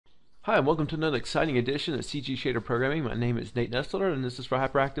Hi, and welcome to another exciting edition of CG Shader Programming. My name is Nate Nestler, and this is for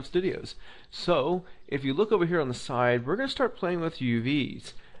Hyperactive Studios. So, if you look over here on the side, we're going to start playing with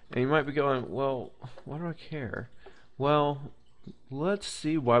UVs. And you might be going, well, why do I care? Well, let's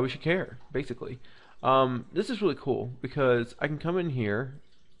see why we should care, basically. This is really cool, because I can come in here.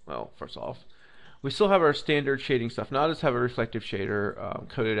 Well, first off, we still have our standard shading stuff. Now I just have a reflective shader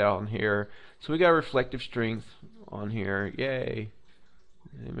coded out on here. So we got reflective strength on here. Yay!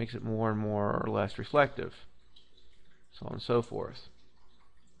 It makes it more and more or less reflective, so on and so forth.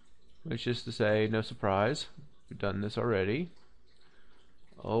 Which is to say, no surprise, we've done this already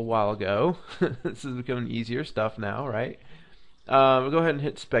a while ago. This is becoming easier stuff now, right? We'll go ahead and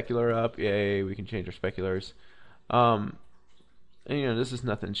hit specular up. Yay, we can change our speculars. And you know, this is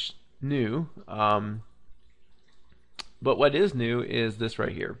nothing new. But what is new is this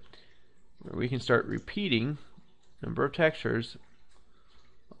right here, where we can start repeating number of textures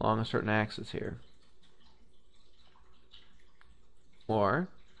along a certain axis here, or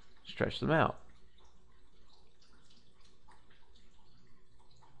stretch them out.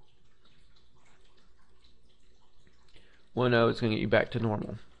 Well, no, it's going to get you back to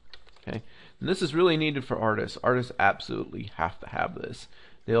normal. Okay, and this is really needed for artists. Artists absolutely have to have this.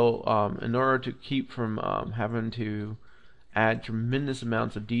 They'll, in order to keep from having to add tremendous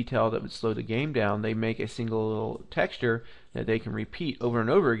amounts of detail that would slow the game down, they make a single little texture that they can repeat over and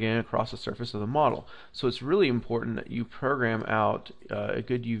over again across the surface of the model. So it's really important that you program out a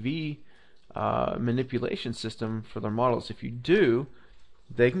good UV manipulation system for their models. If you do,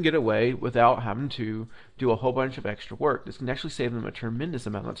 they can get away without having to do a whole bunch of extra work. This can actually save them a tremendous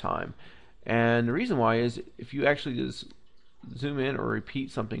amount of time. And the reason why is if you actually just zoom in or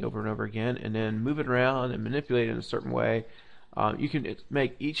repeat something over and over again and then move it around and manipulate it in a certain way, you can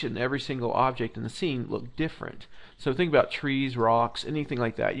make each and every single object in the scene look different. So think about trees, rocks, anything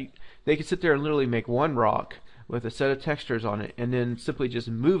like that. They could sit there and literally make one rock with a set of textures on it and then simply just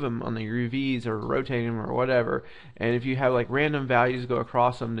move them on the UVs or rotate them or whatever. And if you have like random values go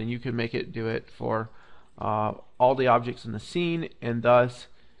across them, then you can make it do it for all the objects in the scene, and thus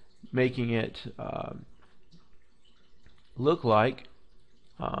making it look like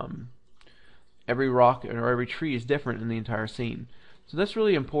every rock or every tree is different in the entire scene. So that's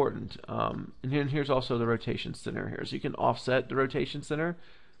really important. And then here's also the rotation center here. So you can offset the rotation center.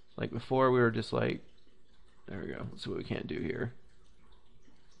 Like before, we were just like, there we go. Let's see what we can't do here.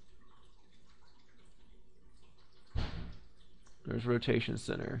 There's rotation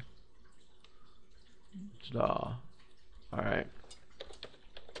center. Ta-da. Alright.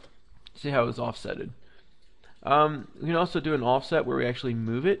 See how it was offsetted. We can also do an offset where we actually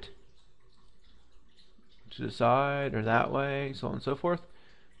move it to the side or that way, so on and so forth.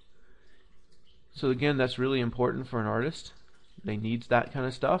 So again, that's really important for an artist. They need that kind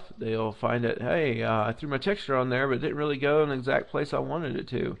of stuff. They'll find that, hey, I threw my texture on there, but it didn't really go in the exact place I wanted it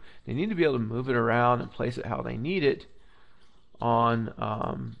to. They need to be able to move it around and place it how they need it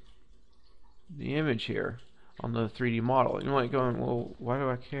on the image here, on the 3D model. And you might go, well, why do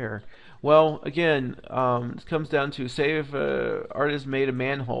I care? Well, again, it comes down to, say if an artist made a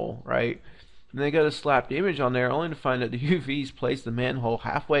manhole, right? And they got to slap the image on there only to find that the UVs place the manhole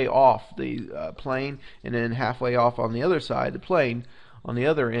halfway off the plane and then halfway off on the other side, the plane, on the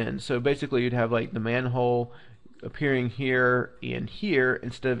other end. So basically you'd have like the manhole appearing here and here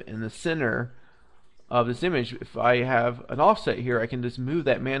instead of in the center of this image. If I have an offset here, I can just move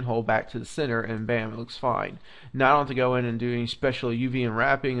that manhole back to the center and bam, it looks fine. Now I don't have to go in and do any special UV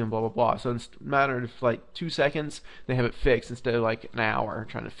unwrapping and blah blah blah. So it's a matter of like 2 seconds they have it fixed instead of like an hour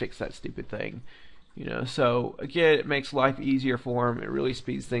trying to fix that stupid thing. You know, so again, it makes life easier for them. It really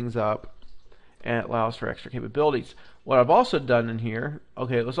speeds things up and it allows for extra capabilities. What I've also done in here,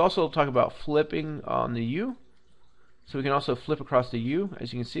 okay, let's also talk about flipping on the U. So we can also flip across the U.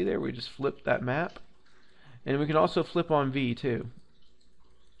 As you can see there, we just flipped that map. And we can also flip on V too.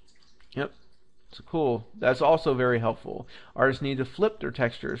 Yep, so cool. That's also very helpful. Artists need to flip their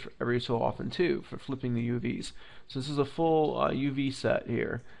textures every so often too for flipping the UVs. So this is a full UV set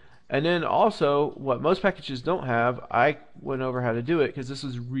here. And then also, what most packages don't have, I went over how to do it because this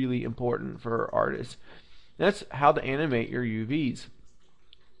is really important for artists. That's how to animate your UVs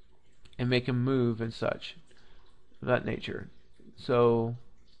and make them move and such of that nature. So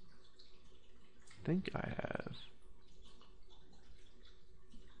I think I have.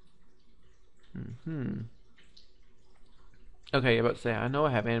 Okay, about to say, I know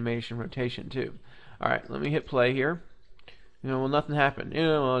I have animation rotation too. Alright, let me hit play here. You know, well, nothing happened. You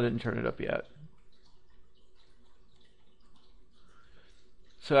know, well, I didn't turn it up yet.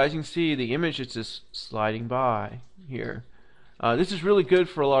 So as you can see, the image is just sliding by here. This is really good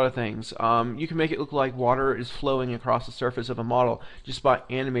for a lot of things. You can make it look like water is flowing across the surface of a model just by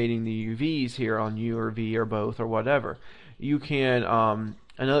animating the UVs here on U or V or both or whatever. You can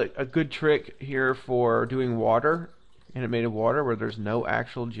a good trick here for doing water, animated water, where there's no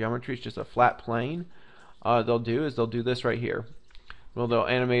actual geometry, it's just a flat plane. They'll do this right here. Well, they'll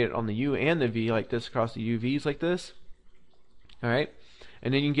animate it on the U and the V like this across the UVs like this. All right.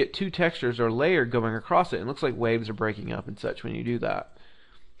 And then you can get two textures or layered going across it. And it looks like waves are breaking up and such when you do that.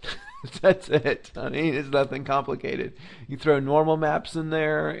 That's it. I mean, it's nothing complicated. You throw normal maps in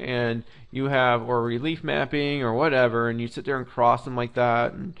there, and you have, or relief mapping or whatever, and you sit there and cross them like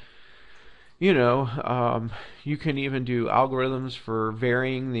that. And you can even do algorithms for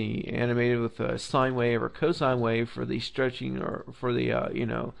varying the animated with a sine wave or cosine wave for the stretching or for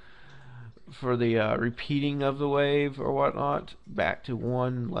the repeating of the wave or whatnot, back to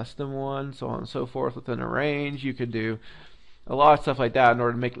 1, less than 1, so on and so forth within a range. You could do a lot of stuff like that in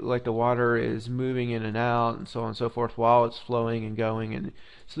order to make it look like the water is moving in and out and so on and so forth while it's flowing and going. And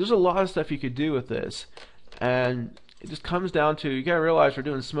so there's a lot of stuff you could do with this. And it just comes down to, you gotta realize we're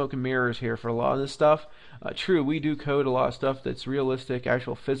doing smoke and mirrors here for a lot of this stuff. True, we do code a lot of stuff that's realistic,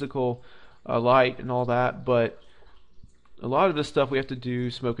 actual physical light and all that, but a lot of this stuff we have to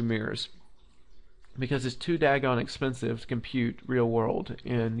do smoke and mirrors because it's too daggone expensive to compute real world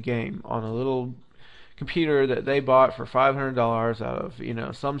in game on a little computer that they bought for $500 out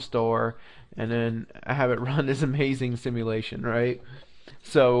of some store, and then have it run this amazing simulation, right?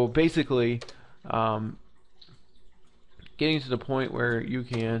 So basically, getting to the point where you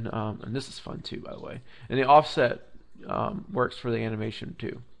can, and this is fun too, by the way, and the offset works for the animation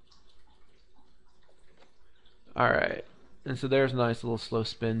too. Alright, and so there's a nice little slow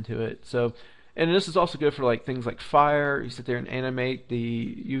spin to it. So, and this is also good for like things like fire. You sit there and animate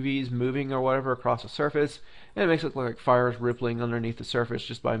the UVs moving or whatever across a surface, and it makes it look like fire is rippling underneath the surface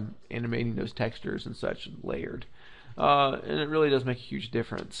just by animating those textures and such layered. And it really does make a huge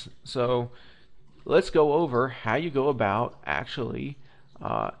difference. So let's go over how you go about actually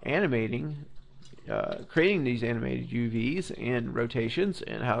animating, creating these animated UVs and rotations,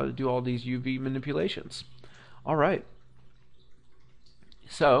 and how to do all these UV manipulations. All right.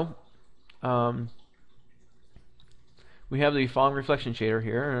 So we have the falling reflection shader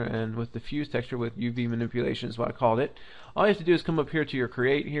here, and with diffuse texture with UV manipulation is what I called it. All you have to do is come up here to your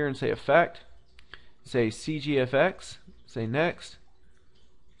create here and say effect, say CGFX, say next,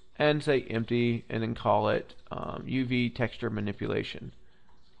 and say empty, and then call it UV texture manipulation.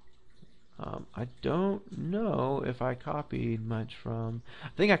 I don't know if I copied much from, I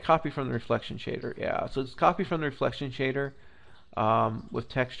think I copied from the reflection shader. Yeah, so it's copied from the reflection shader with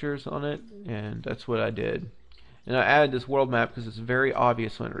textures on it, and that's what I did. And I added this world map because it's very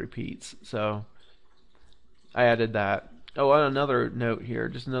obvious when it repeats, so I added that. Oh, and another note here,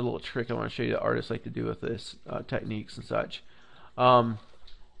 just another little trick I want to show you that artists like to do with this, techniques and such. What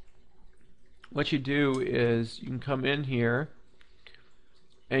you do is you can come in here,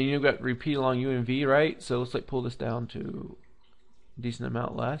 and you've got repeat along U and V, right? So let's pull this down to a decent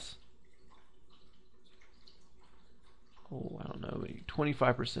amount less. Oh, I don't know,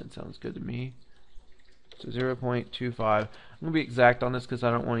 25% sounds good to me. So 0.25. I'm gonna be exact on this because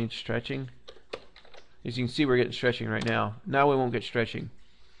I don't want any stretching. As you can see, we're getting stretching right now. Now we won't get stretching.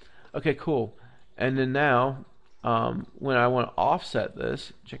 Okay, cool. And then now, when I want to offset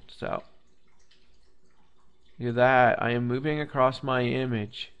this, check this out. Look at that. I am moving across my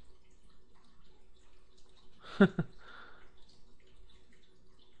image.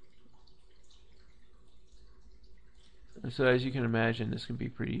 So as you can imagine, this can be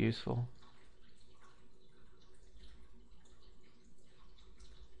pretty useful.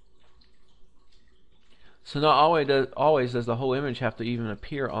 So not always does the whole image have to even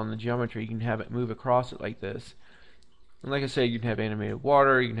appear on the geometry. You can have it move across it like this. And like I said, you can have animated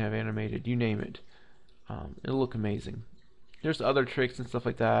water, you can have animated, you name it. It'll look amazing. There's other tricks and stuff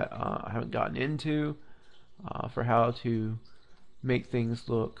like that I haven't gotten into for how to make things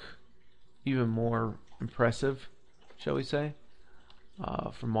look even more impressive, shall we say,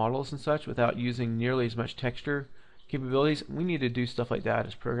 for models and such without using nearly as much texture capabilities. We need to do stuff like that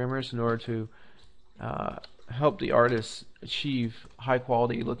as programmers in order to help the artists achieve high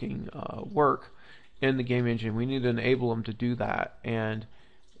quality looking work in the game engine. We need to enable them to do that, and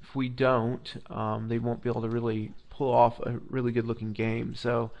if we don't, they won't be able to really pull off a really good looking game.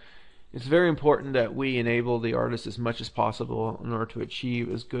 So it's very important that we enable the artists as much as possible in order to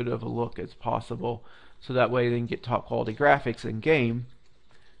achieve as good of a look as possible, so that way they can get top quality graphics in game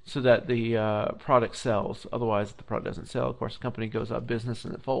so that the product sells. Otherwise, if the product doesn't sell, of course the company goes out of business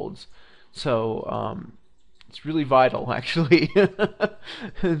and it folds. So it's really vital actually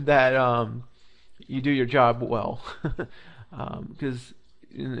that you do your job well, because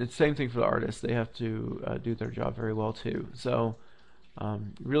it's the same thing for the artists. They have to do their job very well too. So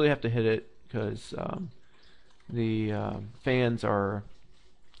you really have to hit it because the fans are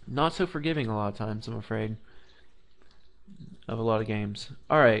not so forgiving a lot of times, I'm afraid, of a lot of games.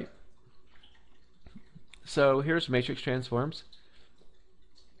 All right. So here's matrix transforms,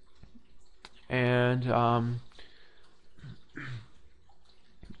 and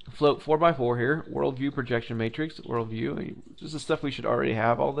float 4x4 here, worldview projection matrix, worldview. This is stuff we should already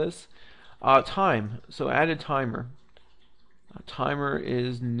have. All this time. So added timer. Timer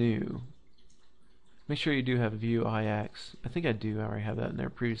is new. Make sure you do have view IX. I think I do. I already have that in there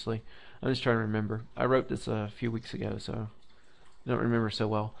previously. I'm just trying to remember. I wrote this a few weeks ago, so I don't remember so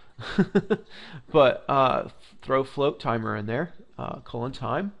well. But throw float timer in there. Colon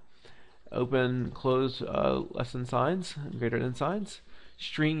time. Open close less than signs, greater than signs.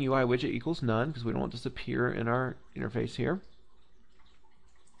 String UI widget equals none because we don't want this to appear in our interface here.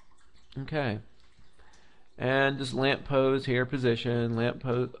 Okay. And this lamp pose here, position, lamp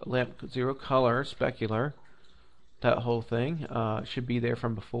 0 color, specular, that whole thing should be there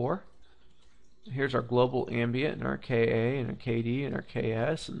from before. Here's our global ambient and our KA and our KD and our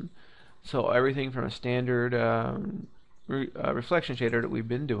KS, and so everything from a standard reflection shader that we've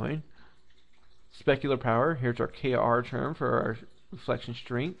been doing. Specular power, here's our KR term for our reflection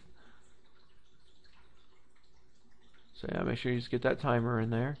strength. So yeah, make sure you just get that timer in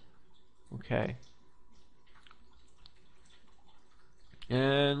there. Okay.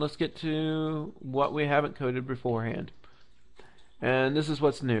 And let's get to what we haven't coded beforehand. And this is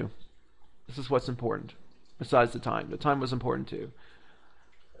what's new. This is what's important. Besides the time. The time was important too.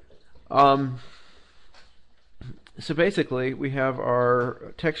 So basically, we have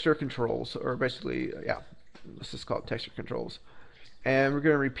our texture controls, or basically, yeah, let's just call it texture controls. And we're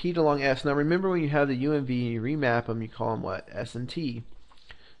going to repeat along S. Now remember when you have the UMV and you remap them, you call them what? S and T.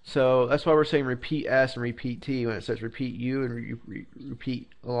 So that's why we're saying repeat S and repeat T when it says repeat U and repeat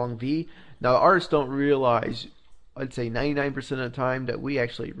along V. Now the artists don't realize, I'd say 99% of the time, that we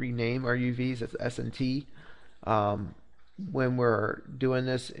actually rename our UVs as S and T when we're doing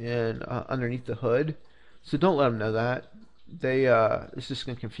this in underneath the hood. So don't let them know that. It's just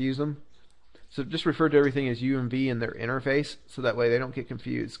going to confuse them. So just refer to everything as U and V in their interface, so that way they don't get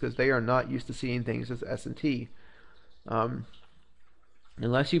confused, because they are not used to seeing things as S and T.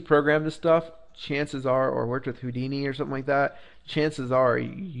 Unless you program this stuff, chances are, or worked with Houdini or something like that, chances are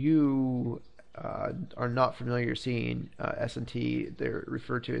you are not familiar seeing S and T. They're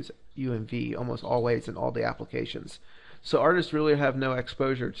referred to as U and V almost always in all the applications. So artists really have no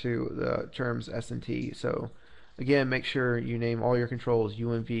exposure to the terms S and T. So again, make sure you name all your controls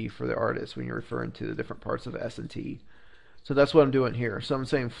U and V for the artist when you're referring to the different parts of S and T. So that's what I'm doing here. So I'm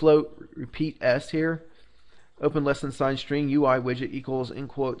saying float, repeat S here. Open less than sign string UI widget equals, in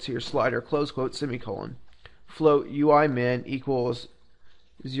quotes here, slider, close quote, semicolon. Float UI min equals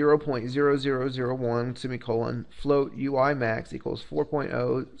 0.0001 semicolon. Float UI max equals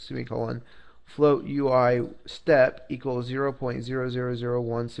 4.0 semicolon. Float UI step equals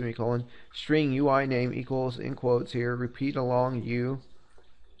 0.0001 semicolon. String UI name equals, in quotes here, repeat along U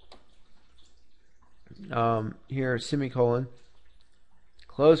here, semicolon.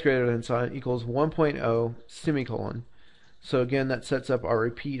 Close greater than sign equals 1.0 semicolon. So again, that sets up our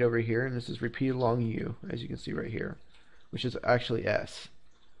repeat over here, and this is repeat along U, as you can see right here, which is actually S,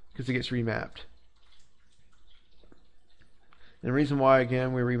 because it gets remapped. And the reason why,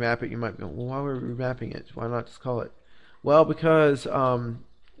 again, we remap it, you might go, well, why were we remapping it? Why not just call it? Well, because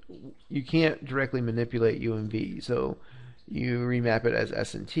you can't directly manipulate U and V. So you remap it as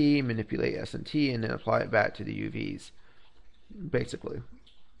S and T, manipulate S and T, and then apply it back to the UVs, basically,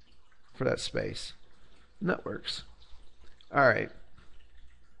 for that space. And that works. Alright.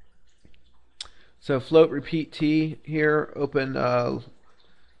 So float repeat T here, open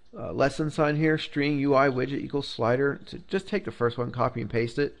less than sign here, string UI widget equals slider. So just take the first one, copy and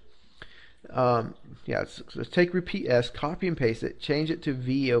paste it. Yeah, so take repeat S, copy and paste it, change it to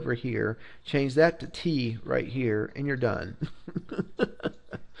V over here, change that to T right here, and you're done.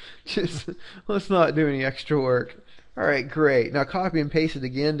 Just let's not do any extra work. Alright, great. Now copy and paste it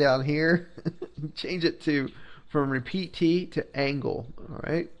again down here. Change it to from repeat T to angle.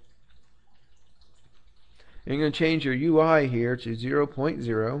 Alright. And you're going to change your UI here to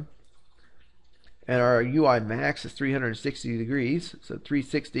 0.0. And our UI max is 360 degrees. So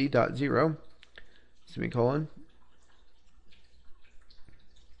 360.0 semicolon.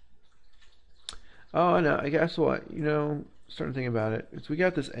 Oh, no, I guess what? You know, starting to think about it. So we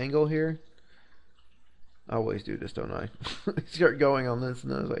got this angle here. I always do this, don't I? Start going on this,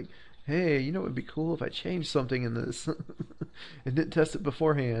 and then I was like, hey, you know what would be cool if I changed something in this and didn't test it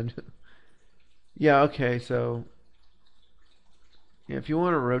beforehand. Yeah, okay, so yeah, if you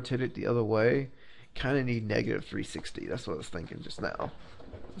want to rotate it the other way, kind of need negative 360. That's what I was thinking just now.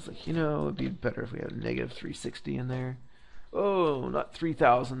 I was like, it'd be better if we had a negative 360 in there. Oh, not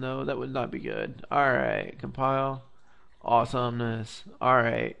 3000 though. That would not be good. Alright, compile. Awesomeness.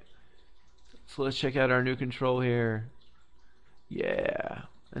 Alright. So let's check out our new control here. Yeah.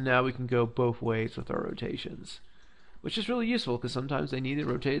 And now we can go both ways with our rotations, which is really useful because sometimes they need to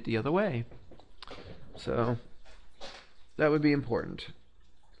rotate it the other way. So that would be important.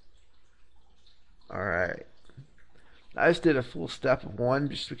 Alright. I just did a full step of one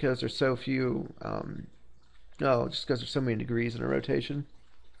just because there's so few, just because there's so many degrees in a rotation.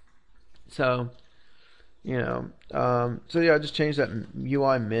 So, so yeah, I just changed that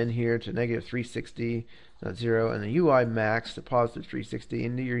UI min here to negative 360, not 0, and the UI max to positive 360,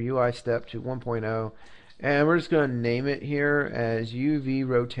 into your UI step to 1.0, and we're just going to name it here as UV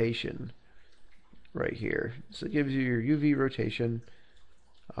rotation right here. So it gives you your UV rotation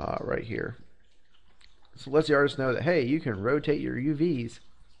right here. So it lets the artist know that, hey, you can rotate your UVs.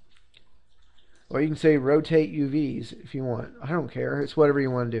 Or you can say rotate UVs if you want. I don't care. It's whatever you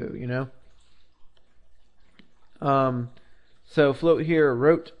want to do, So float here,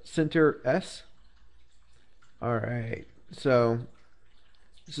 rot center S. Alright, so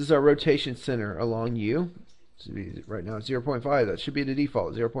this is our rotation center along U. So right now it's 0.5. That should be the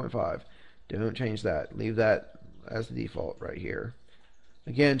default, 0.5. Don't change that. Leave that as the default right here.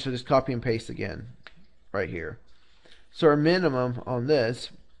 Again, so just copy and paste again right here. So our minimum on this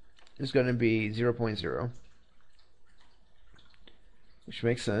is going to be 0.0, which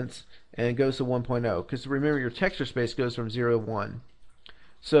makes sense, and it goes to 1.0 because remember your texture space goes from 0 to 1,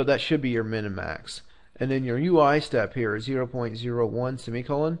 so that should be your min and max. And then your UI step here is 0.01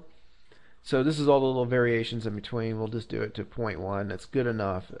 semicolon. So this is all the little variations in between. We'll just do it to 0.1. That's good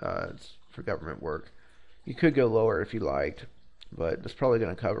enough. It's for government work. You could go lower if you liked, but that's probably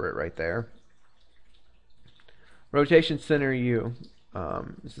going to cover it right there. Rotation center U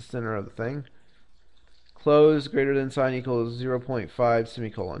is the center of the thing. Close greater than sign equals 0.5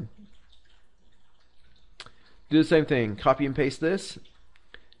 semicolon. Do the same thing. Copy and paste this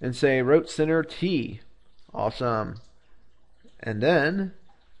and say rot center T. Awesome. And then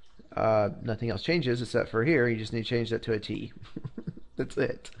nothing else changes except for here. You just need to change that to a T. That's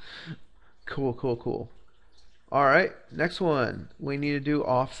it. Cool, cool, cool. Alright, next one. We need to do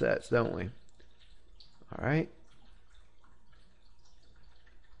offsets, don't we? Alright.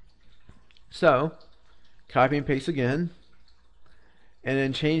 So, copy and paste again, and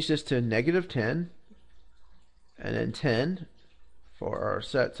then change this to negative 10, and then 10 for our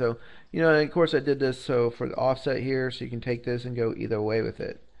set. So, and of course I did this so for the offset here, so you can take this and go either way with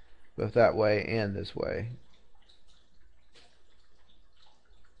it, both that way and this way.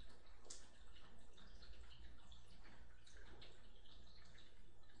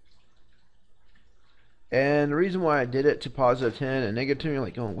 And the reason why I did it to positive 10 and negative 10, you're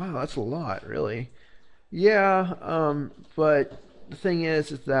like going, wow, that's a lot, really. Yeah, but the thing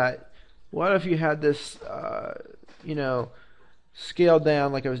is that what if you had this, scaled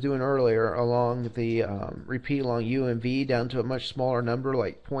down like I was doing earlier along the repeat along U and V down to a much smaller number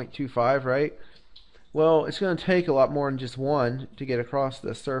like 0.25, right? Well, it's going to take a lot more than just 1 to get across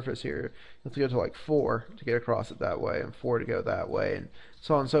the surface here. You have to go to like 4 to get across it that way, and 4 to go that way, and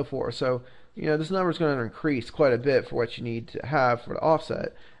so on and so forth. So, this number is going to increase quite a bit for what you need to have for the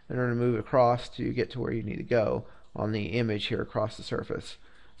offset in order to move across to get to where you need to go on the image here across the surface.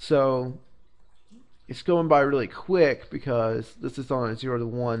 So, it's going by really quick because this is on a 0 to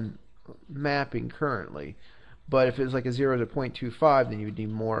 1 mapping currently. But if it's like a 0 to 0.25, then you would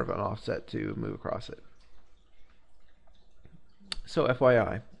need more of an offset to move across it. So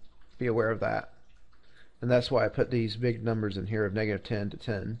FYI, be aware of that. And that's why I put these big numbers in here of negative 10 to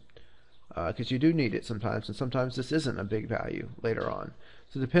 10. Because you do need it sometimes, and sometimes this isn't a big value later on.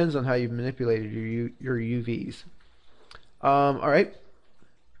 So it depends on how you've manipulated your UVs. Alright.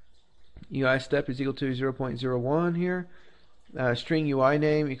 UI step is equal to 0.01 here. String UI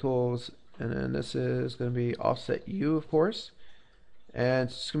name equals, and then this is going to be offset U, of course. And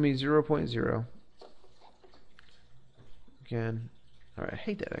it's going to be 0.0. Again, alright, I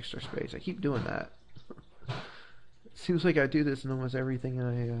hate that extra space. I keep doing that. It seems like I do this in almost everything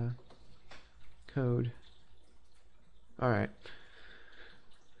I code. Alright.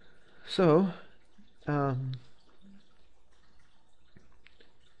 So,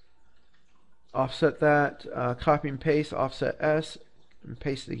 offset that, copy and paste, offset S, and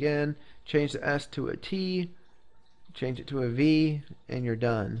paste it again. change the S to a T, change it to a V, and you're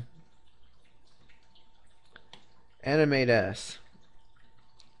done. Animate S.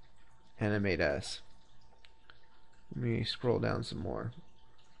 Animate S. Let me scroll down some more.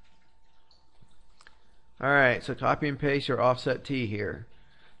 Alright, so copy and paste your offset T here.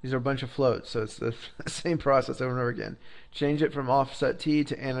 These are a bunch of floats, so it's the same process over and over again. Change it from offset T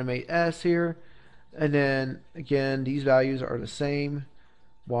to animate S here. And then, again, these values are the same.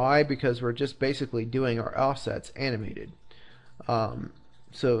 Why? Because we're just basically doing our offsets animated. So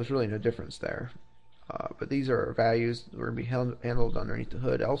there's really no difference there. But these are our values that are going to be handled underneath the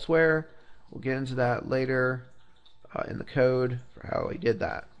hood elsewhere. We'll get into that later in the code for how we did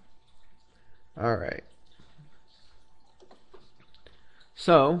that. Alright.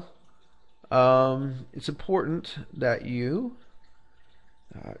 So, it's important that you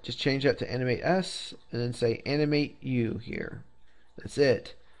just change that to animate S and then say animate U here. That's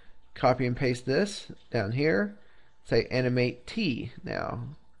it. Copy and paste this down here. Say animate T now.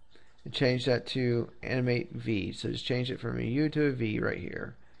 And change that to animate V. So just change it from a U to a V right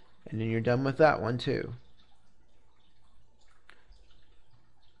here. And then you're done with that one too.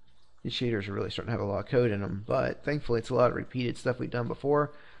 These shaders are really starting to have a lot of code in them, but thankfully it's a lot of repeated stuff we've done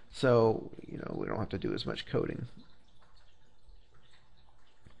before, so we don't have to do as much coding.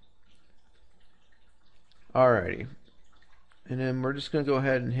 Alrighty, and then we're just going to go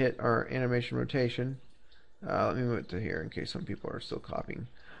ahead and hit our animation rotation. Let me move it to here in case some people are still copying.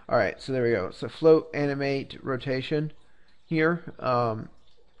 Alright, so there we go. So float animate rotation here.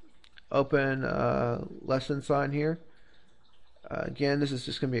 Open less than sign here. Again, this is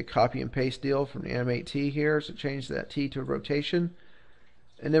just going to be a copy and paste deal from the animate T here, so change that T to rotation.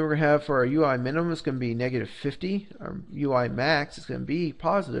 And then we're going to have for our UI minimum, it's going to be -50. Our UI max is going to be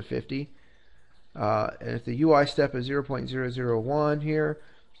 +50. And if the UI step is 0.001 here,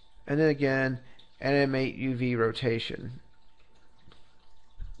 and then again, animate UV rotation.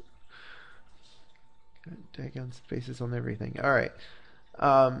 Daggone spaces on everything. Alright.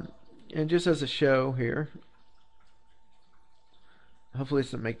 And just as a show here, hopefully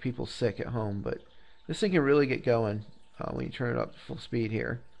this doesn't make people sick at home, but this thing can really get going when you turn it up to full speed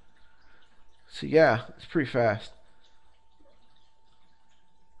here. So yeah, it's pretty fast.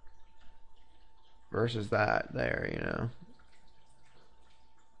 Versus that there,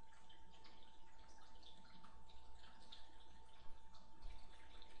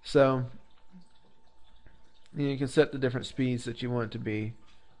 So, you can set the different speeds that you want it to be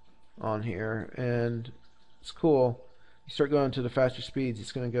on here, and it's cool. You start going to the faster speeds,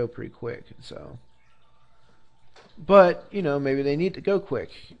 it's going to go pretty quick. So, but maybe they need to go quick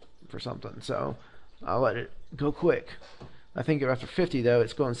for something, so I'll let it go quick. I think after 50 though,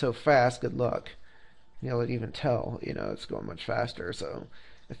 it's going so fast. Good luck. You'll even tell. It's going much faster. So,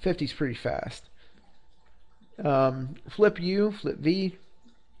 50 is pretty fast. Flip U, flip V.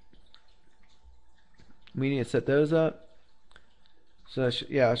 We need to set those up. So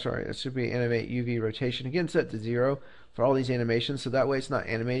yeah, sorry, that should be animate UV rotation. Again, set to 0 for all these animations, so that way it's not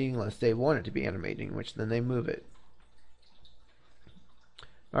animating unless they want it to be animating, which then they move it.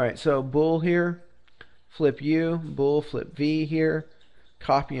 Alright, so bool here, flip U, bool, flip V here,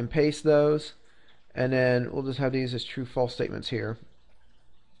 copy and paste those, and then we'll just have these as true false statements here.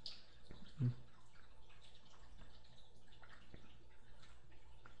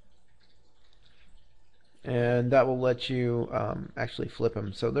 And that will let you actually flip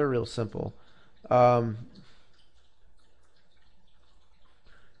them. So they're real simple. I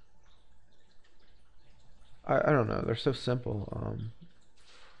don't know. They're so simple.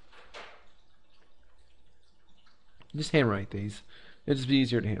 Just handwrite these. It's just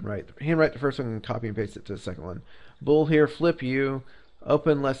easier to handwrite. Handwrite the first one and copy and paste it to the second one. Bool here, flip U,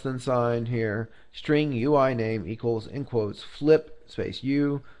 open less than sign here, string UI name equals, in quotes, flip space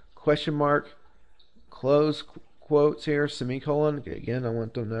U, question mark, close quotes here, semicolon. Again, I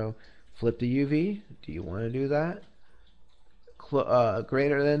want them to know, flip to UV. Do you want to do that?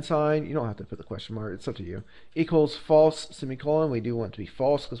 Greater than sign. You don't have to put the question mark. It's up to you. Equals false, semicolon. We do want it to be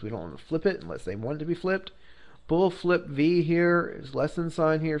false because we don't want to flip it unless they want it to be flipped. Bool flip V here is less than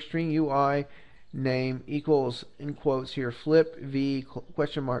sign here. String UI name equals, in quotes here, flip V,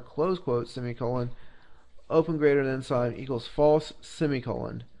 question mark, close quotes, semicolon. Open greater than sign equals false,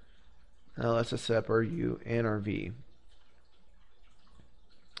 semicolon. Now let's just set up our U and our V.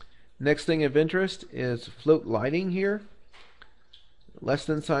 Next thing of interest is float lighting here. Less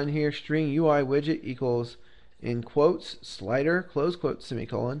than sign here, string UI widget equals, in quotes, slider, close quotes,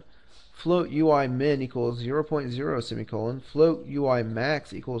 semicolon. Float UI min equals 0.0 semicolon. Float UI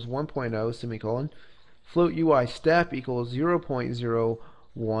max equals 1.0 semicolon. Float UI step equals 0.0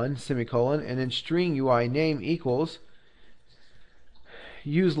 1 semicolon, and then string UI name equals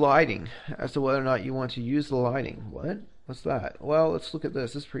use lighting as to whether or not you want to use the lighting. What? What's that? Well, let's look at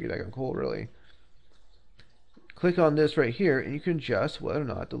this. This is pretty daggone cool, really. Click on this right here, and you can adjust whether or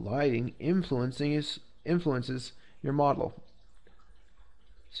not the lighting influences your model.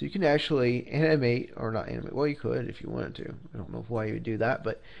 So you can actually animate, or not animate, well, you could if you wanted to. I don't know why you would do that,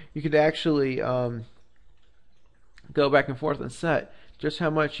 but you could actually go back and forth and set just how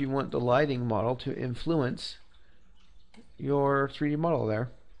much you want the lighting model to influence your 3D model there.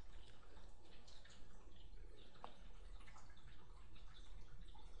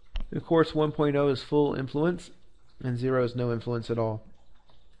 Of course, 1.0 is full influence, and 0 is no influence at all.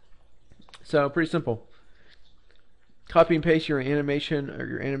 So pretty simple. Copy and paste your animation or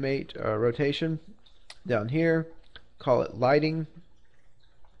your animate rotation down here. Call it lighting.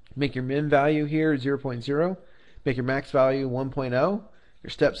 Make your min value here 0.0. Make your max value 1.0. Your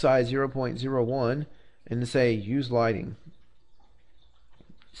step size 0.01. And say use lighting.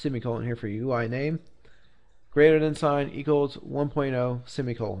 Semicolon here for UI name. Greater than sign equals 1.0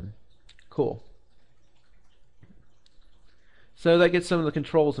 semicolon. Cool. So that gets some of the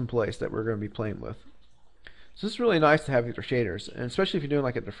controls in place that we're going to be playing with. So this is really nice to have with your shaders, and especially if you're doing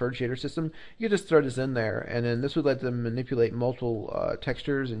like a deferred shader system, you can just throw this in there, and then this would let them manipulate multiple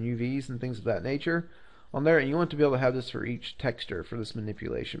textures and UVs and things of that nature on there, and you want to be able to have this for each texture for this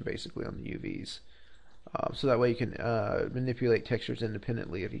manipulation basically on the UVs. So that way you can manipulate textures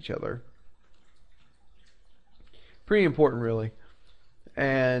independently of each other. Pretty important really.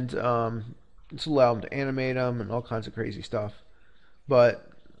 And it's allow them to animate them and all kinds of crazy stuff. But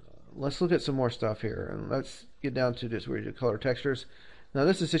let's look at some more stuff here, and let's get down to this where you do color textures. Now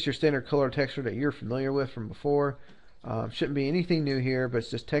this is just your standard color texture that you're familiar with from before. Shouldn't be anything new here, but it's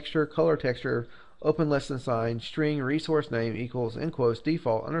just texture, color texture, open less than sign, string resource name equals in quotes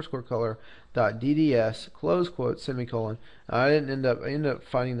default underscore color dot DDS close quotes semicolon. I ended up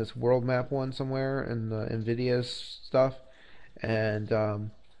finding this world map one somewhere in the NVIDIA's stuff, and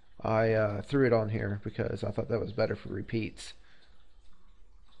I threw it on here because I thought that was better for repeats.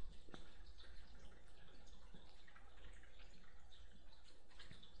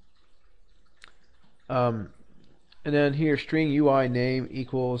 And then here string UI name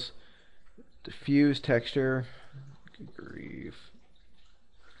equals diffuse texture. Good grief.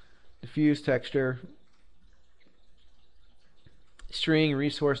 Diffuse texture. String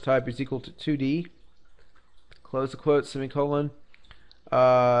resource type is equal to 2D. Close the quote, semicolon.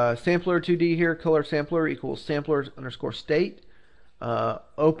 Sampler 2D here, color sampler equals sampler underscore state.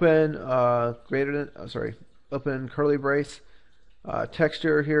 Open open curly brace.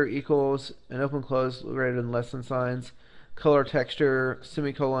 Texture here equals an open close greater than less than signs. Color texture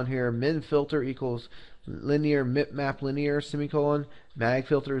semicolon here. Min filter equals linear map linear semicolon. Mag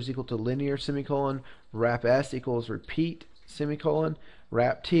filter is equal to linear semicolon. Wrap S equals repeat semicolon.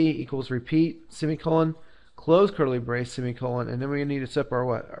 Wrap T equals repeat semicolon. Close curly brace semicolon. And then we need to set our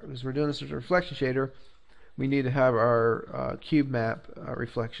what? Because we're doing this as a reflection shader, we need to have our cube map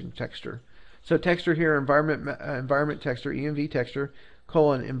reflection texture. So texture here, environment texture, ENV texture,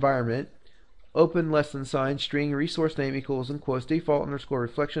 colon, environment, open less than sign, string, resource name equals, in quotes, default underscore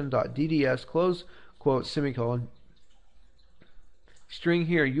reflection dot DDS, close quote, semicolon. String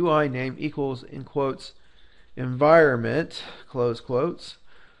here, UI name equals, in quotes, environment, close quotes,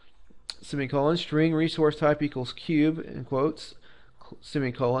 semicolon. String, resource type equals cube, in quotes,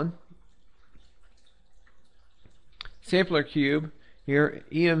 semicolon. Sampler cube. Here,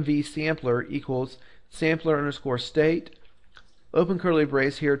 EMV sampler equals sampler underscore state. Open curly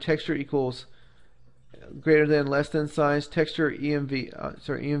brace here, texture equals greater than less than signs, texture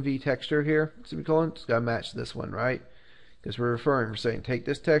EMV texture here, semicolon. It's got to match this one, right? Because we're saying take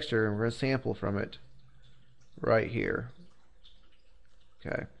this texture and we're going to sample from it right here.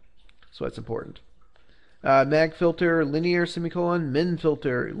 Okay, so that's important. Mag filter linear semicolon, min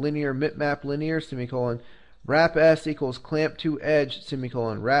filter linear map linear semicolon. Wrap S equals clamp to edge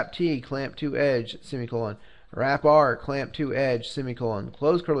semicolon. Wrap T clamp to edge semicolon. Wrap R clamp to edge semicolon.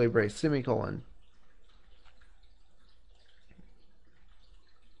 Close curly brace semicolon.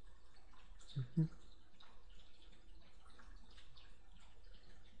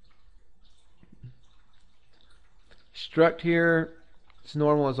 Struct here, it's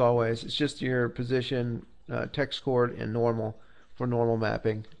normal as always. It's just your position, text chord, and normal for normal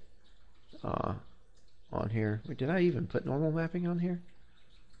mapping. On here. Wait, did I even put normal mapping on here?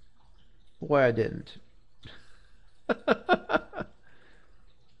 Boy, I didn't.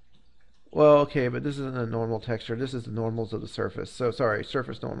 Well, okay, but this isn't a normal texture. This is the normals of the surface. So, sorry,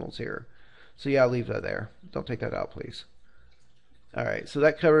 surface normals here. So, yeah, leave that there. Don't take that out, please. Alright, so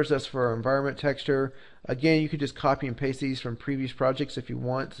that covers us for our environment texture. Again, you could just copy and paste these from previous projects if you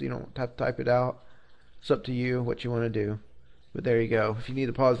want, so you don't have to type it out. It's up to you what you want to do. But there you go. If you need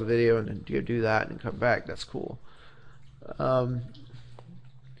to pause the video and then do that and come back, that's cool.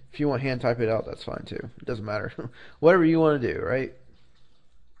 If you want hand type it out, that's fine too. It doesn't matter. Whatever you want to do, right?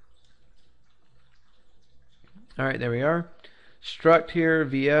 Alright, there we are. Struct here,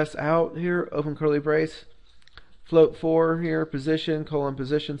 VS out here, open curly brace. Float 4 here, position, colon,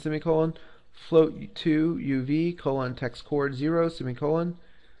 position, semicolon. Float 2, UV, colon, text chord 0, semicolon.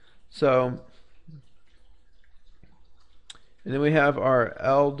 So, and then we have our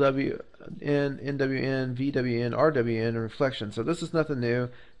LWN, NWN, VWN, RWN, and reflection. So this is nothing new.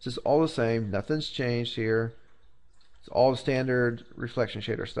 It's just all the same. Nothing's changed here. It's all the standard reflection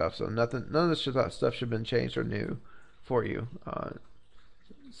shader stuff. So none of this stuff should have been changed or new for you.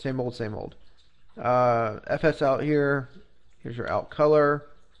 Same old, same old. FS out here. Here's your out color.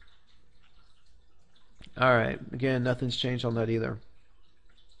 Alright, again, nothing's changed on that either.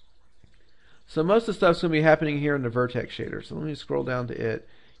 So most of the stuff's going to be happening here in the vertex shader. So let me scroll down to it.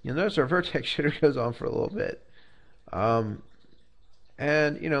 You'll notice our vertex shader goes on for a little bit. And,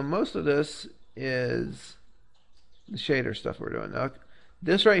 you know, most of this is the shader stuff we're doing. Now,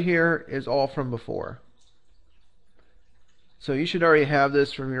 this right here is all from before. So you should already have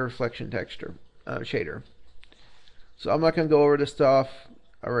this from your reflection texture shader. So I'm not going to go over this stuff.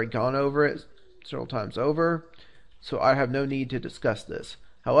 I've already gone over it several times over. So I have no need to discuss this.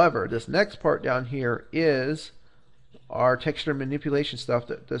 However, this next part down here is our texture manipulation stuff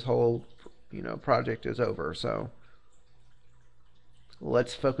that this whole project is over. So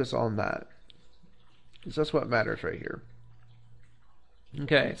let's focus on that, because that's what matters right here.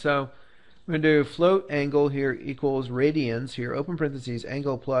 Okay, so we're going to do float angle here equals radians here, open parentheses,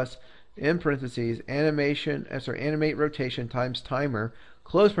 angle plus, in parentheses, animate rotation times timer,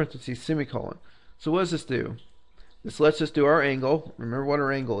 close parentheses, semicolon. So what does this do? This lets us do our angle. Remember what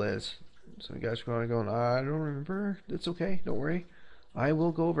our angle is. So you guys are going, I don't remember. That's okay. Don't worry. I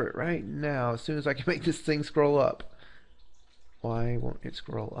will go over it right now as soon as I can make this thing scroll up. Why won't it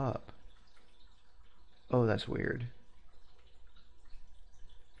scroll up? Oh, that's weird.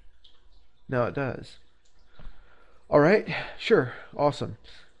 No, it does. All right. Sure. Awesome.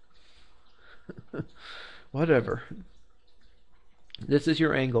 Whatever. This is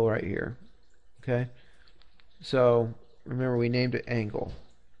your angle right here. Okay. So remember, we named it angle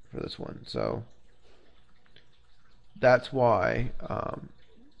for this one. So that's why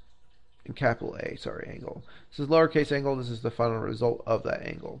in capital A, sorry, angle. This is lowercase angle. This is the final result of that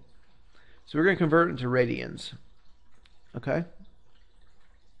angle. So we're going to convert it into radians. Okay.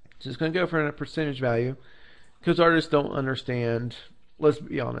 So it's going to go for a percentage value because artists don't understand. Let's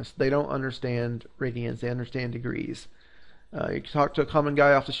be honest, they don't understand radians. They understand degrees. You talk to a common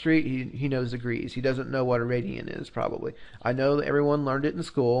guy off the street, he knows degrees. He doesn't know what a radian is, probably. I know that everyone learned it in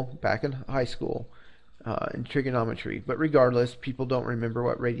school, back in high school, in trigonometry. But regardless, people don't remember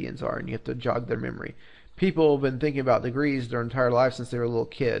what radians are, and you have to jog their memory. People have been thinking about degrees their entire life since they were a little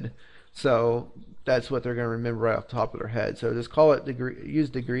kid. So that's what they're going to remember right off the top of their head. So just call it use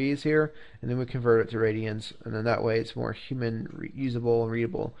degrees here, and then we convert it to radians. And then that way it's more human usable and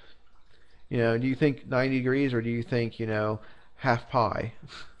readable. Do you think 90 degrees, or do you think, half pi?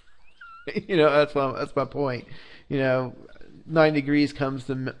 That's my point. 90 degrees comes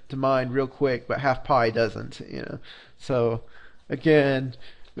to mind real quick, but half pi doesn't. So again,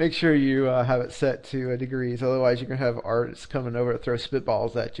 make sure you have it set to degrees. Otherwise, you're gonna have artists coming over to throw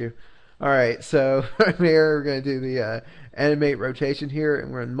spitballs at you. All right, so from here we're gonna do the animate rotation here,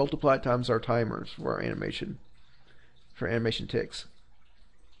 and we're gonna multiply times our timers for our animation ticks.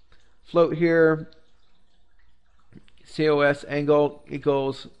 Float here, COS angle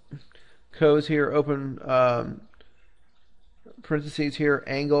equals cos here, open parentheses here,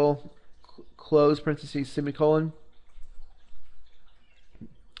 angle, close parentheses, semicolon.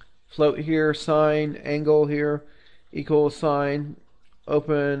 Float here, sine, angle here, equals sine,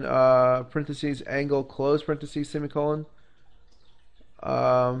 open parentheses, angle, close parentheses, semicolon.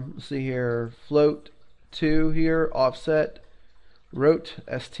 Let's see here, float 2 here, offset. Rot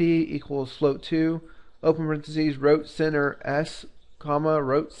st equals float 2, open parentheses, rot center s, comma,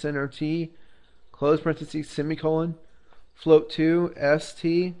 rot center t, close parentheses, semicolon. Float 2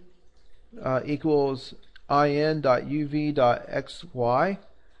 st equals in.uv.xy.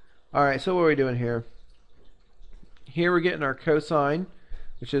 Alright, so what are we doing here? Here we're getting our cosine,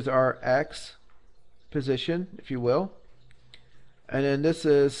 which is our x position, if you will. And then this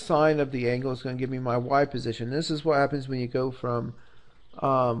is sine of the angle. It's going to give me my y position. This is what happens when you go from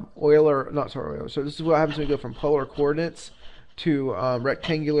So this is what happens when you go from polar coordinates to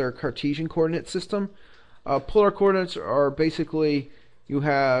rectangular Cartesian coordinate system. Polar coordinates are basically, you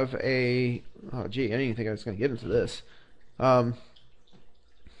have a, oh gee, I didn't even think I was going to get into this.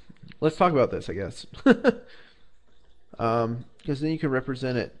 Let's talk about this, I guess. Because then you can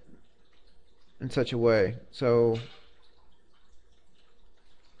represent it in such a way. So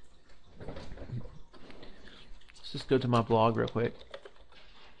let's just go to my blog real quick.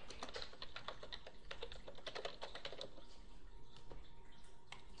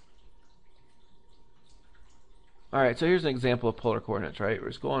 Alright, so here's an example of polar coordinates, right? We're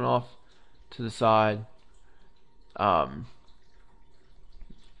just going off to the side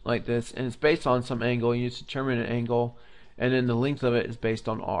like this, and it's based on some angle. You just determine an angle, and then the length of it is based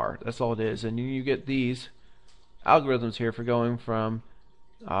on r. That's all it is. And you get these algorithms here for going from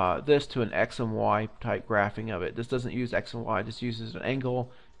this to an x and y type graphing of it. This doesn't use x and y, this uses an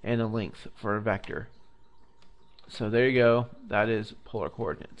angle and a length for a vector. So there you go, that is polar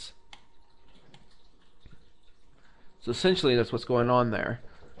coordinates. So essentially that's what's going on there.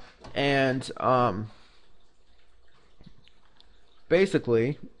 And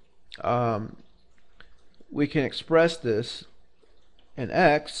basically we can express this in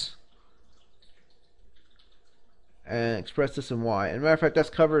x and express this in y. And as a matter of fact,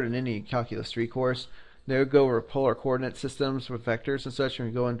 that's covered in any Calculus 3 course. They'll go over polar coordinate systems with vectors and such, and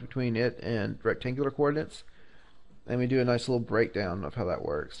we go in between it and rectangular coordinates. And we do a nice little breakdown of how that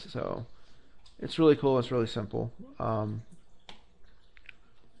works. So it's really cool, it's really simple. I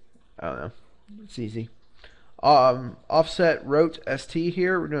don't know, it's easy. Offset rot st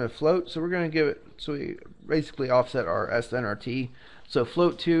here, we're doing a float, so we're going to give it, so we basically offset our s and our t. So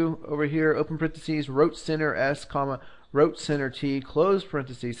float 2 over here, open parentheses, rot center s, comma, rot center t, close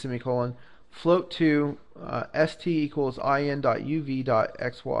parentheses, semicolon, float 2, st equals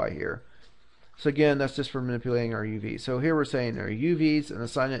in.uv.xy here. So again, that's just for manipulating our UV. So here we're saying our UVs and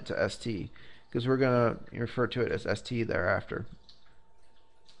assign it to st, because we're going to refer to it as st thereafter.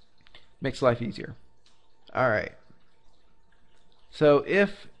 Makes life easier. Alright. So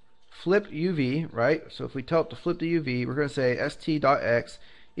if flip UV, right? So if we tell it to flip the UV, we're going to say st.x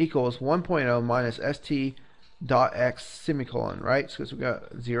equals 1.0 minus st.x semicolon, right? Because we've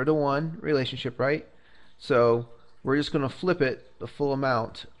got 0 to 1 relationship, right? So we're just going to flip it the full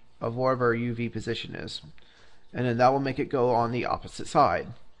amount of wherever our UV position is. And then that will make it go on the opposite side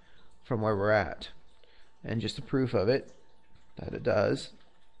from where we're at. And just a proof of it, that it does.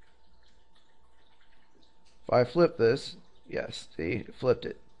 If I flip this, yes, see, it flipped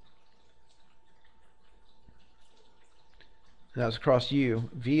it. Now it's across U.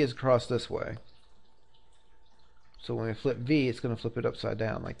 V is across this way. So when we flip V, it's going to flip it upside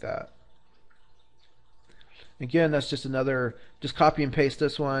down like that. Again, that's just another, just copy and paste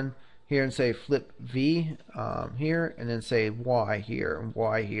this one here and say flip V here, and then say Y here and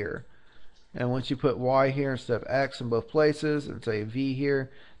Y here. And once you put Y here instead of X in both places and say V here,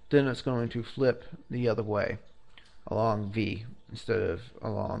 then it's going to flip the other way along V instead of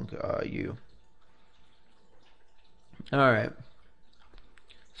along U. Alright,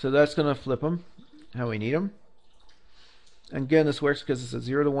 so that's going to flip them how we need them. Again, this works because it's a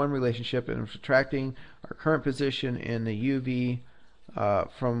 0 to 1 relationship, and we're subtracting our current position in the UV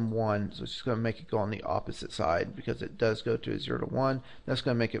from 1, so it's just going to make it go on the opposite side because it does go to 0 to 1. That's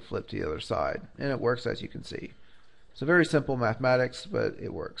going to make it flip to the other side, and it works as you can see. So very simple mathematics, but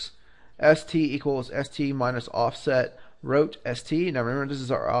it works. St equals st minus offset rot st. Now remember, this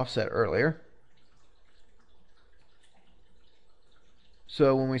is our offset earlier.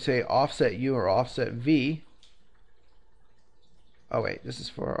 So when we say offset u or offset v, oh wait, this is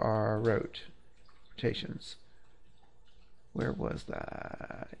for our rotations. Where was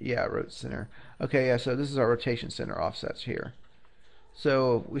that? Yeah, rot center. Okay, yeah, so this is our rotation center offsets here.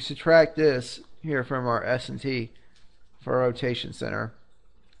 So we subtract this here from our S and T for our rotation center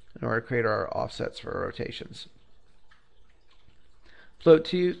in order to create our offsets for our rotations. Float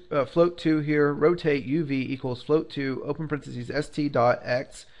 2 here, rotate UV equals float 2, open parentheses, st dot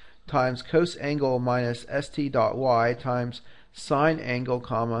x times cos angle minus st dot y times sine angle,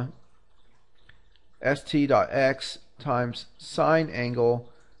 comma, st dot x times sine angle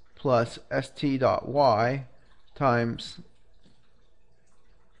plus st dot y times,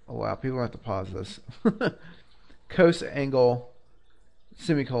 oh wow, people have to pause this, cos angle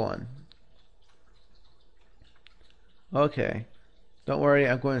semicolon. Okay, don't worry,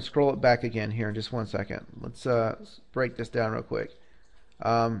 I'm going to scroll it back again here in just 1 second. Let's break this down real quick.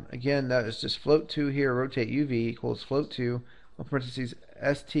 Again, that is just float 2 here, rotate UV equals float 2, parentheses,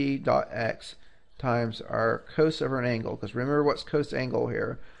 st dot x times our cos over an angle, because remember what's cos angle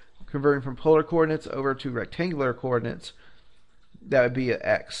here. Converting from polar coordinates over to rectangular coordinates, that would be an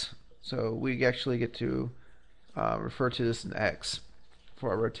X. So we actually get to refer to this as an X for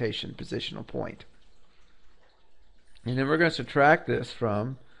our rotation positional point. And then we're going to subtract this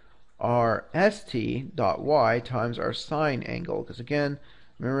from our st.y times our sine angle, because again,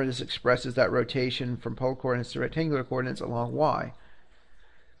 remember this expresses that rotation from polar coordinates to rectangular coordinates along y.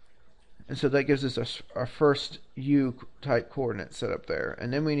 And so that gives us our first u-type coordinate set up there.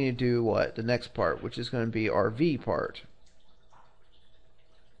 And then we need to do what? The next part, which is going to be our v part.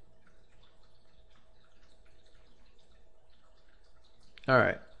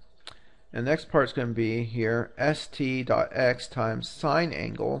 Alright. And the next part is going to be here st.x times sine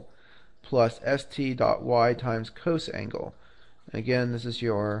angle plus st.y times cos angle. And again, this is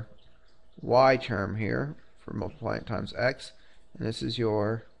your y term here for multiplying times x, and this is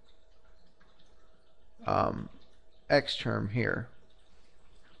your x term here.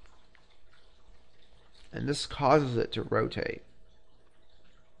 And this causes it to rotate.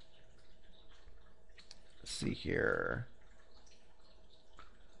 Let's see here.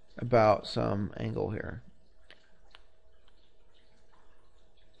 About some angle here.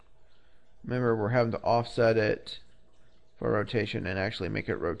 Remember, we're having to offset it for rotation and actually make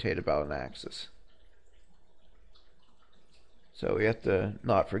it rotate about an axis. So we have to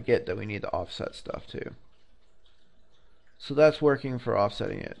not forget that we need to offset stuff too. So that's working for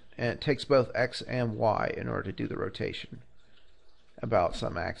offsetting it. And it takes both x and y in order to do the rotation about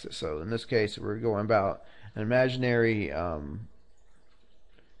some axis. So in this case, we're going about an imaginary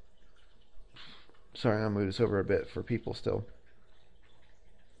sorry, I'm going to move this over a bit for people still.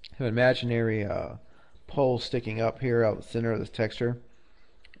 An imaginary pole sticking up here out the center of this texture,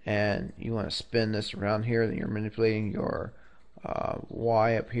 and you want to spin this around here. Then you're manipulating your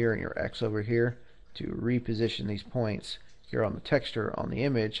y up here and your x over here to reposition these points here on the texture on the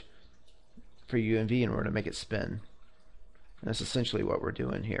image for u and v in order to make it spin. And that's essentially what we're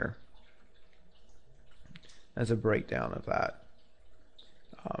doing here as a breakdown of that.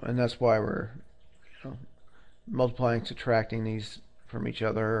 And that's why we're multiplying, subtracting these from each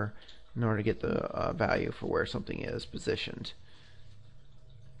other in order to get the value for where something is positioned.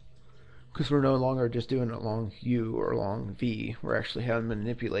 Because we're no longer just doing it along u or along v, we're actually having to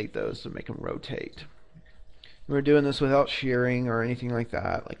manipulate those to make them rotate. And we're doing this without shearing or anything like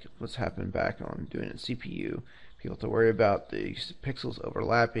that, like what's happened back on doing it in CPU. People have to worry about these pixels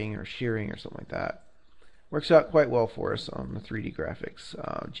overlapping or shearing or something like that. Works out quite well for us on the 3D graphics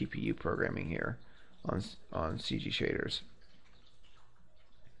GPU programming here on CG shaders.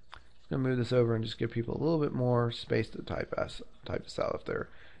 I'm going to move this over and just give people a little bit more space to type this out if they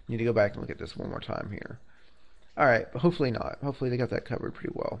need to go back and look at this one more time here. Alright, but hopefully not. Hopefully they got that covered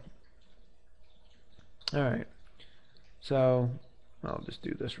pretty well. Alright, so I'll just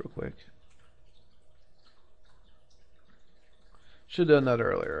do this real quick. Should have done that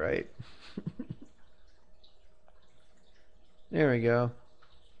earlier, right? There we go.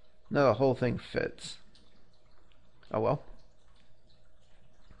 Now the whole thing fits. Oh well.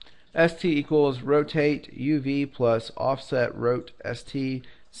 st equals rotate uv plus offset rot st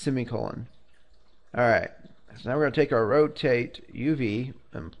semicolon. Alright, so now we're going to take our rotate uv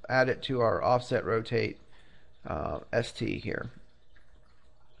and add it to our offset rotate st here.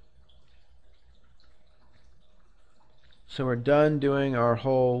 So we're done doing our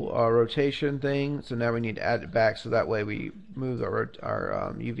whole rotation thing, so now we need to add it back so that way we move our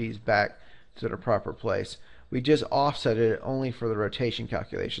UVs back to their proper place. We just offset it only for the rotation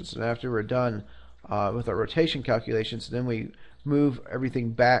calculations, and after we're done with our rotation calculations, then we move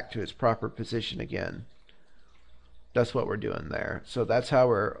everything back to its proper position again. That's what we're doing there. So that's how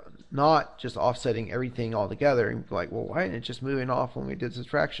we're not just offsetting everything all together and like, well, why isn't it just moving off when we did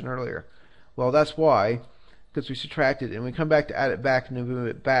subtraction earlier? Well, that's why. Because we subtracted and we come back to add it back and then move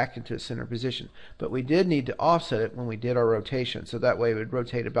it back into its center position. But we did need to offset it when we did our rotation, so that way it would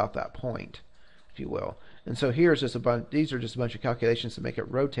rotate about that point, if you will. And so here's just a bunch. These are just a bunch of calculations to make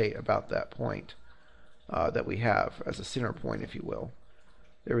it rotate about that point that we have as a center point, if you will.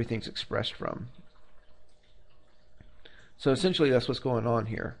 Everything's expressed from. So essentially, that's what's going on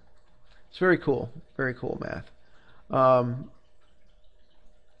here. It's very cool math.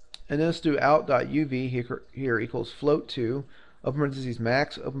 And then let's do out.uv here equals float 2, open parentheses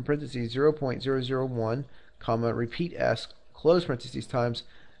max, open parentheses 0.001, comma, repeat s, close parentheses times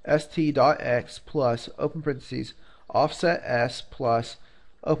st.x plus, open parentheses, offset s plus,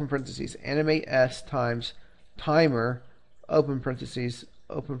 open parentheses, animate s times timer, open parentheses,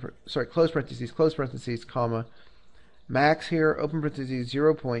 close parentheses, comma, max here, open parentheses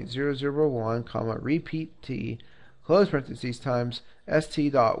 0.001, comma, repeat t, close parentheses times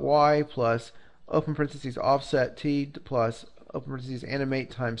st.y plus open parentheses offset t plus open parentheses,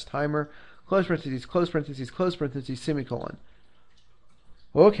 animate times timer, close parentheses, close parentheses, close parentheses, semicolon.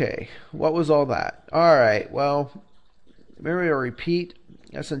 Okay, what was all that? Alright, well, remember to repeat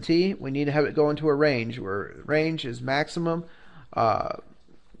S&T, we need to have it go into a range, where range is maximum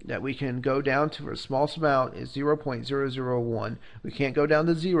that we can go down to for the smallest amount is 0.001. We can't go down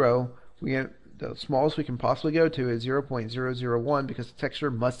to 0. The smallest we can possibly go to is 0.001 because the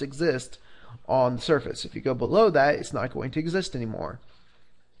texture must exist on the surface. If you go below that, it's not going to exist anymore.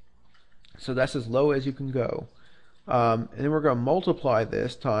 So that's as low as you can go. And then we're going to multiply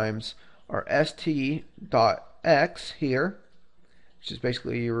this times our st.x here, which is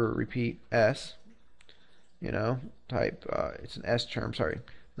basically your repeat s. You know, type, it's an s term, sorry,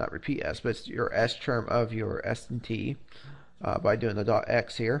 not repeat s, but it's your s term of your s and t by doing the dot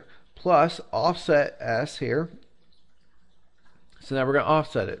x here, plus offset s here. So now we're going to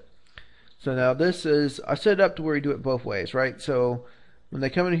offset it. So now this is, I set it up to where you do it both ways, right? So when they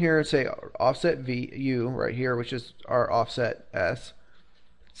come in here and say offset u right here, which is our offset s,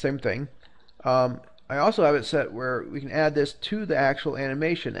 same thing. I also have it set where we can add this to the actual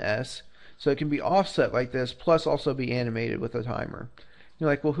animation s, so it can be offset like this, plus also be animated with a timer. You're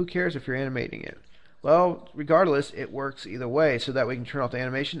like, well, who cares if you're animating it? Well, regardless, it works either way, so that we can turn off the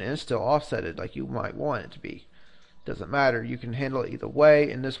animation and it's still offsetted like you might want it to be. Doesn't matter. You can handle it either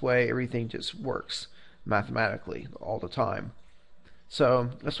way. In this way, everything just works mathematically all the time. So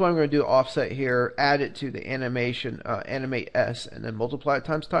that's why I'm going to do offset here, add it to the animation, animate s, and then multiply it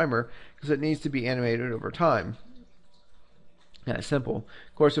times timer, because it needs to be animated over time. That's simple.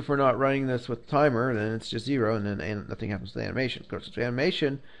 Of course, if we're not running this with timer, then it's just 0, and then nothing happens to the animation. Of course, if the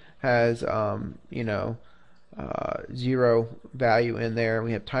animation has 0 value in there, and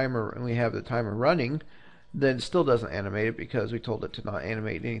we have timer, and we have the timer running, then it still doesn't animate it because we told it to not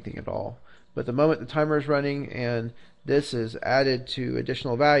animate anything at all. But the moment the timer is running and this is added to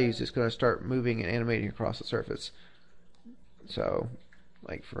additional values, it's going to start moving and animating across the surface. So,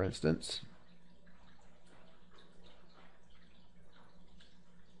 like for instance,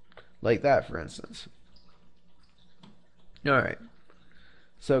 like that for instance. Alright,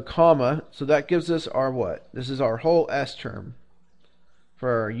 so comma, so that gives us our what? This is our whole S term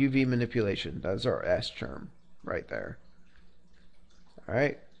for our UV manipulation. That's our S term right there.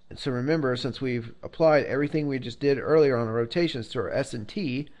 Alright, and so remember, since we've applied everything we just did earlier on the rotations to our S and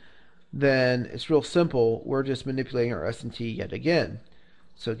T, then it's real simple. We're just manipulating our S and T yet again.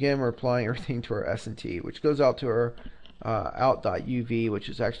 So again, we're applying everything to our S and T, which goes out to our out.uv, which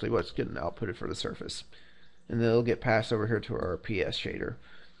is actually what's getting outputted for the surface. And then it'll get passed over here to our PS shader.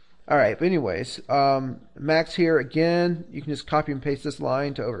 Alright, but anyways, max here, again, you can just copy and paste this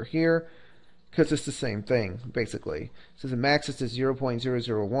line to over here, because it's the same thing, basically. So the max is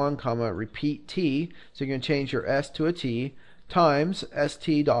 0.001, comma, repeat t, so you're going to change your s to a t, times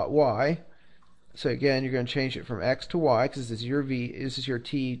st.y. So again, you're going to change it from x to y, because this is your v, this is your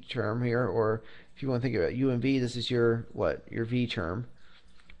t term here, or if you want to think about u and v, this is your, what, your v term.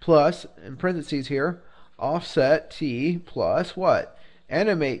 Plus, in parentheses here, offset t plus what?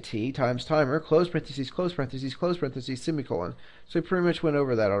 Animate t times timer, close parentheses, close parentheses, close parentheses, semicolon. So we pretty much went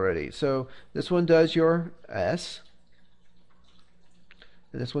over that already. So this one does your s,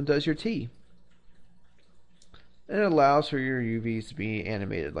 and this one does your t. And it allows for your UVs to be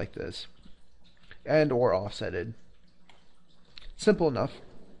animated like this, and or offsetted. Simple enough.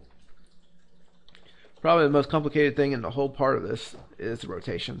 Probably the most complicated thing in the whole part of this is the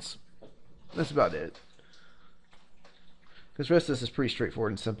rotations. That's about it. Because the rest of this is pretty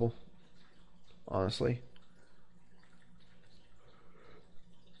straightforward and simple, honestly.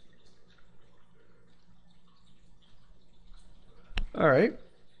 Alright.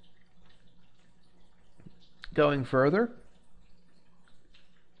 Going further.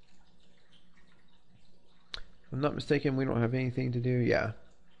 If I'm not mistaken, we don't have anything to do. Yeah.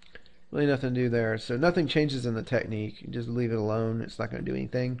 Really nothing to do there. So nothing changes in the technique. You just leave it alone. It's not going to do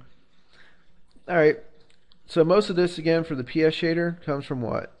anything. Alright. So most of this, again, for the PS shader, comes from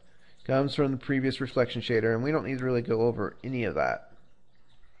what? Comes from the previous reflection shader, and we don't need to really go over any of that.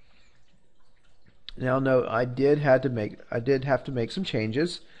 Now note, I did have to make some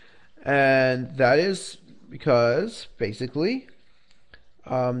changes, and that is because basically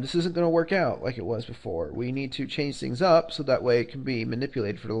this isn't going to work out like it was before. We need to change things up so that way it can be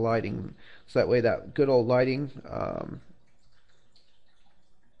manipulated for the lighting. So that way that good old lighting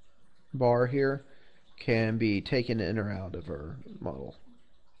bar here can be taken in or out of our model.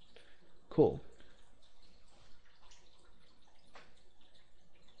 Cool.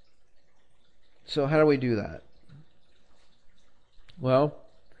 So how do we do that? Well,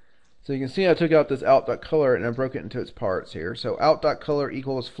 So you can see I took out this out.color and I broke it into its parts here. So out.color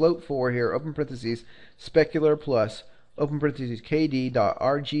equals float4 here, open parentheses, specular plus, open parentheses,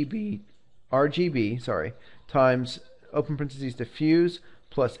 kd.rgb, sorry, times, open parentheses, diffuse,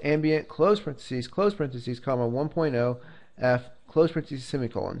 plus ambient, close parentheses, comma, 1.0, f, close parentheses,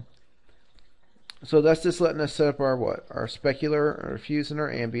 semicolon. So that's just letting us set up our what? Our specular, our diffuse, and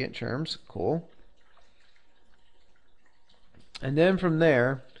our ambient terms. Cool. And then from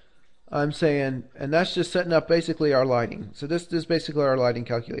there, I'm saying, and that's just setting up basically our lighting. So this is basically our lighting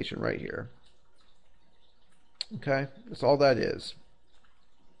calculation right here. Okay, that's all that is.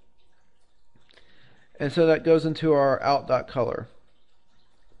 And so that goes into our out.color.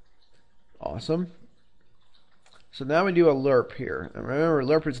 Awesome. So now we do a lerp here. And remember,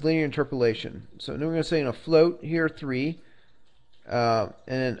 lerp is linear interpolation. So now we're going to say in a float here 3, and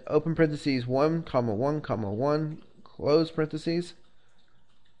then open parentheses 1, comma 1, comma 1, close parentheses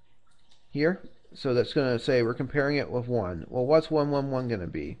here. So that's going to say we're comparing it with 1. Well, what's 1, 1, 1 going to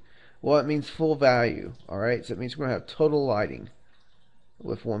be? Well, it means full value. All right, so it means we're going to have total lighting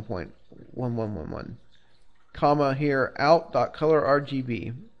with 1.1111, comma here out.color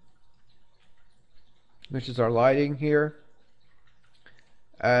RGB, which is our lighting here,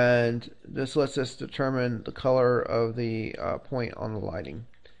 and this lets us determine the color of the point on the lighting.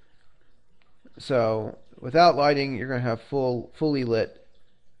 So without lighting, you're going to have fully lit.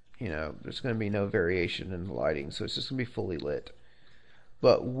 You know, there's going to be no variation in the lighting, so it's just going to be fully lit.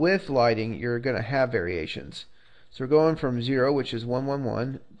 But with lighting, you're going to have variations. So we're going from 0, which is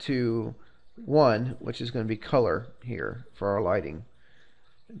 111, to 1, which is going to be color here for our lighting,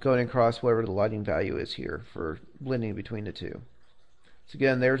 going across whatever the lighting value is here for blending between the two. So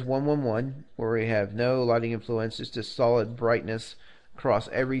again, there's 111, where we have no lighting influence. It's just solid brightness across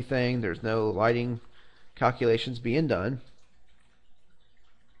everything. There's no lighting calculations being done.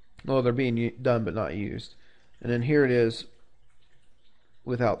 Well, they're being done but not used. And then here it is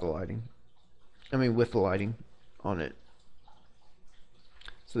without the lighting. I mean with the lighting on it.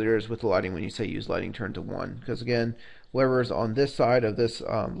 So there is with the lighting when you say use lighting turn to 1. Because again, whatever is on this side of this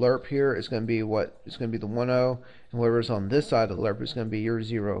lerp here is going to be what is going to be the 10, and whatever is on this side of the lerp is going to be your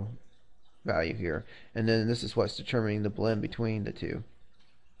 0 value here. And then this is what's determining the blend between the two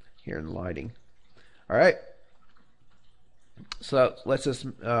here in the lighting. Alright. So that lets us,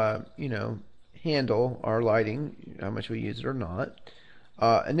 you know, handle our lighting, how much we use it or not.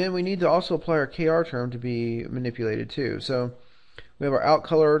 And then we need to also apply our KR term to be manipulated too. So we have our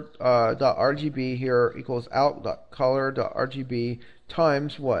outColor.RGB here equals out.color.RGB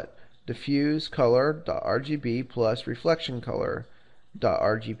times what? Diffuse color.RGB plus reflection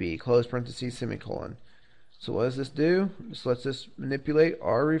color.RGB, close parentheses, semicolon. So what does this do? This lets us manipulate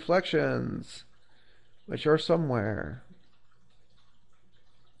our reflections, which are somewhere.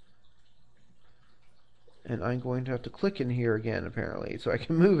 And I'm going to have to click in here again apparently so I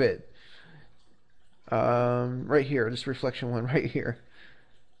can move it. Right here, this reflection one right here.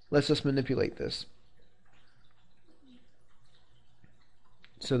 Let's just manipulate this.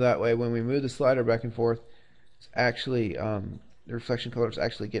 So that way when we move the slider back and forth, it's actually, the reflection color is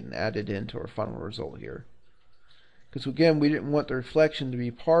actually getting added into our final result here. Because again, we didn't want the reflection to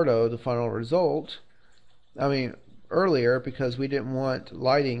be part of the final result. I mean, earlier, because we didn't want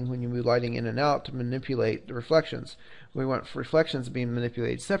lighting, when you move lighting in and out, to manipulate the reflections. We want reflections being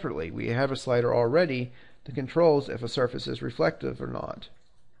manipulated separately. We have a slider already that controls if a surface is reflective or not.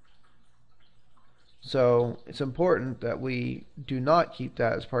 So it's important that we do not keep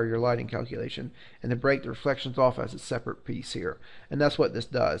that as part of your lighting calculation and to break the reflections off as a separate piece here. And that's what this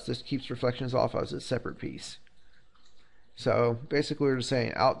does. This keeps reflections off as a separate piece. So basically we're just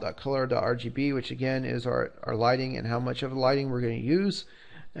saying out.color.RGB, which again is our lighting and how much of the lighting we're going to use,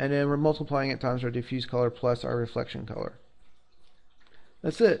 and then we're multiplying it times our diffuse color plus our reflection color.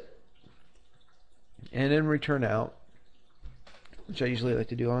 That's it. And then return out, which I usually like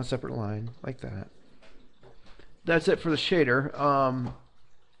to do on a separate line like that. That's it for the shader.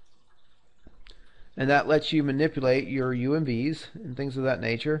 And that lets you manipulate your UMVs and things of that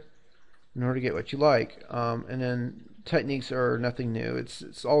nature in order to get what you like. And then techniques are nothing new.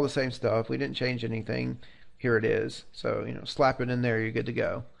 It's all the same stuff. We didn't change anything. Here it is. So, you know, slap it in there, you're good to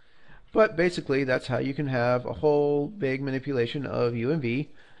go. But basically, that's how you can have a whole big manipulation of UMV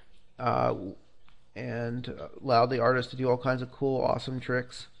and allow the artist to do all kinds of cool, awesome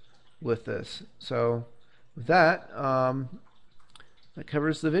tricks with this. So, with that, that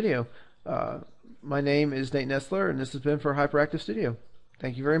covers the video. My name is Nate Nestler, and this has been for Hyperactive Studio.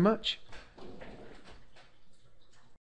 Thank you very much.